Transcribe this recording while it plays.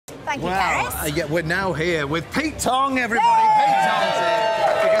Thank you, Paris. Yeah, we're now here with Pete Tong, everybody. Yay! Pete Tong's here.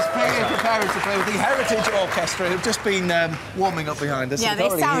 Because Pete is preparing to play with the Heritage Orchestra, who've just been warming up behind us. Yeah, they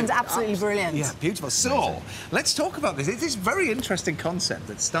sound absolutely brilliant. Yeah, beautiful. So, let's talk about this. It's this very interesting concept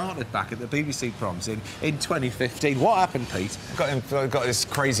that started back at the BBC Proms in 2015. What happened, Pete? Got this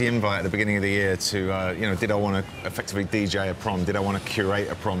crazy invite at the beginning of the year to, you know, did I want to effectively DJ a prom? Did I want to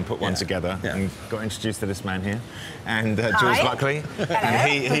curate a prom, put one together? Yeah. And got introduced to this man here, and Jules Buckley.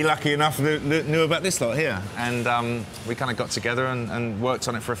 And he, lucky enough, knew about this lot here. And we kind of got together and worked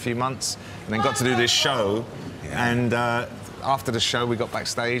on it for a few months, and then got to do this show. Yeah. And after the show, we got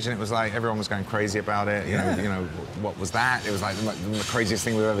backstage, and it was like everyone was going crazy about it. You know, what was that? It was like the craziest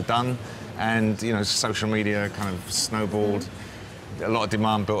thing we've ever done. And you know, social media kind of snowballed. A lot of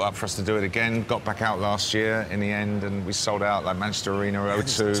demand built up for us to do it again. Got back out last year in the end, and we sold out like Manchester Arena,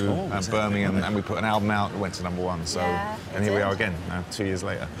 O2, Birmingham, and we put an album out that went to #1. So, and here we are again, 2 years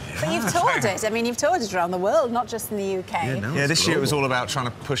later. But you've toured it. I mean, you've toured it around the world, not just in the UK. Yeah, this year it was all about trying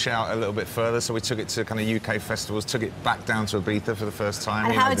to push out a little bit further. So we took it to kind of UK festivals, took it back down to Ibiza for the first time.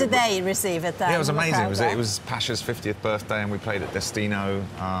 And how did they receive it then? Yeah, it was amazing. It was Pasha's 50th birthday, and we played at Destino.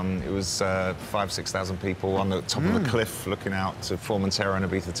 It was 5,000–6,000 people on the top of a cliff looking out to Formentera and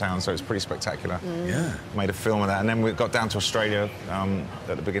Ibiza town, so it's pretty spectacular. Yeah. Made a film of that, and then we got down to Australia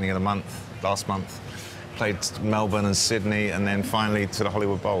at the beginning of the month, last month. Played Melbourne and Sydney, and then finally to the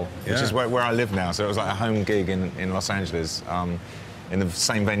Hollywood Bowl, which is where I live now. So it was like a home gig in Los Angeles, in the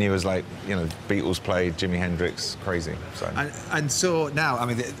same venue as, like, you know, Beatles played, Jimi Hendrix, crazy. So. And so now, I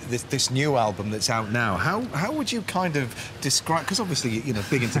mean, this new album that's out now, how would you kind of describe? Because obviously, you know,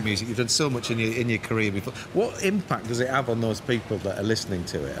 big into music, you've done so much in your career before. What impact does it have on those people that are listening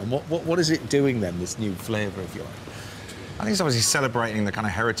to it, and what is it doing then? This new flavour, if you like. I think it's obviously celebrating the kind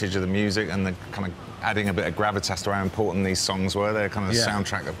of heritage of the music and the kind of adding a bit of gravitas to how important these songs were. They're kind of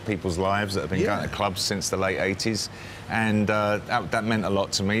soundtrack of people's lives that have been going to clubs since the late 80s. And that meant a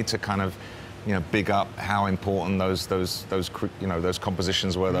lot to me to kind of, you know, big up how important those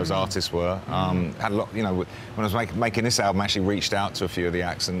compositions were, those artists were. Had a lot, you know, when I was making this album, I actually reached out to a few of the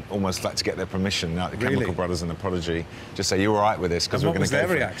acts and almost like to get their permission. Like the Chemical Brothers and the Prodigy, just say, "You all right with this?" Because we're going to go. What was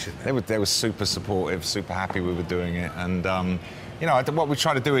their reaction? They were super supportive, super happy we were doing it, and you know, what we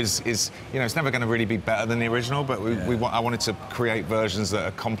try to do is you know, it's never going to really be better than the original, but I wanted to create versions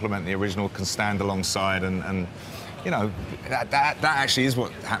that complement the original, can stand alongside, and you know, that actually is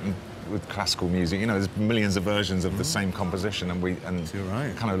what happened with classical music. You know, there's millions of versions of the same composition, and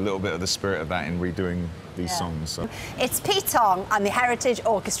kind of a little bit of the spirit of that in redoing these songs. So. It's Pete Tong and the Heritage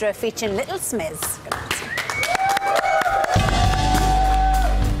Orchestra featuring Little Smiz.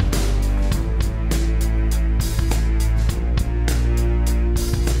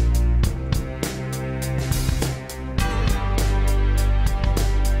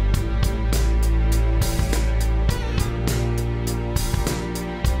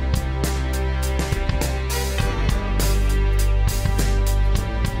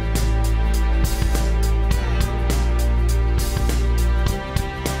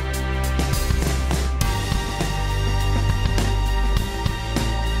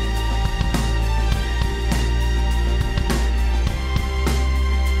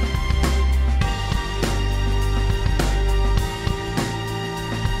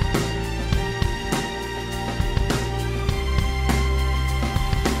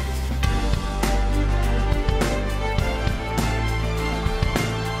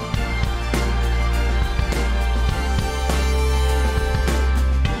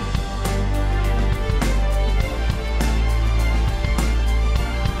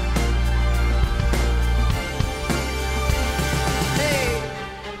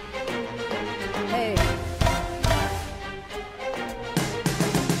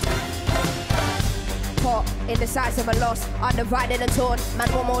 the size of a loss, undivided and torn. Man,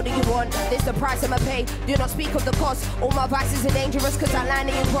 what more do you want? This the price I'ma pay. Do not speak of the cost. All my vices are dangerous cause I land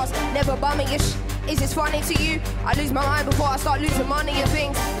in cross. Never bumming-ish. Is this funny to you? I lose my mind before I start losing money and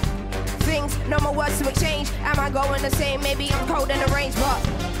things. No more words to exchange. Am I going the same? Maybe I'm cold in the range, but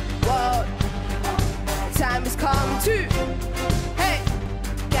whoa, time has come to, hey,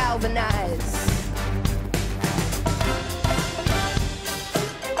 galvanize.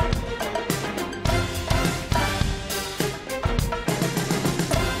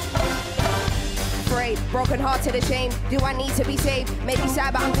 Broken heart to the shame. Do I need to be saved? Maybe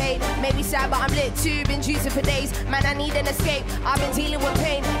sad but I'm paid. Maybe sad but I'm lit too. Been juicing for days. Man, I need an escape. I've been dealing with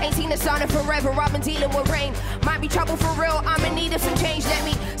pain. Ain't seen the sun in forever. I've been dealing with rain. Might be trouble for real. I'm in need of some change. Let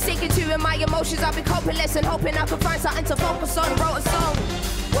me sink into in my emotions. I've been coping less and hoping I can find something to focus on. Wrote a song.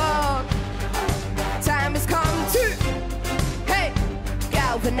 Whoa, time has come to, hey,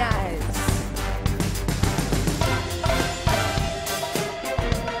 galvanize.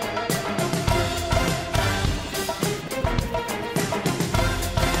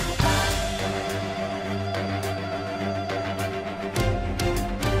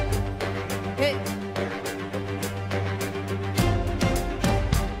 Hey.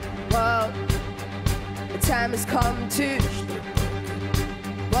 Well, the time has come to.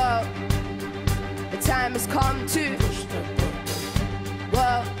 Well, the time has come to.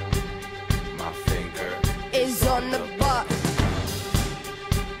 Well, My finger is on the button.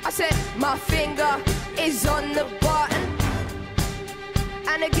 I said my finger is on the button.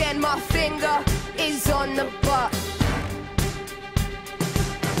 And again, my finger is on the button.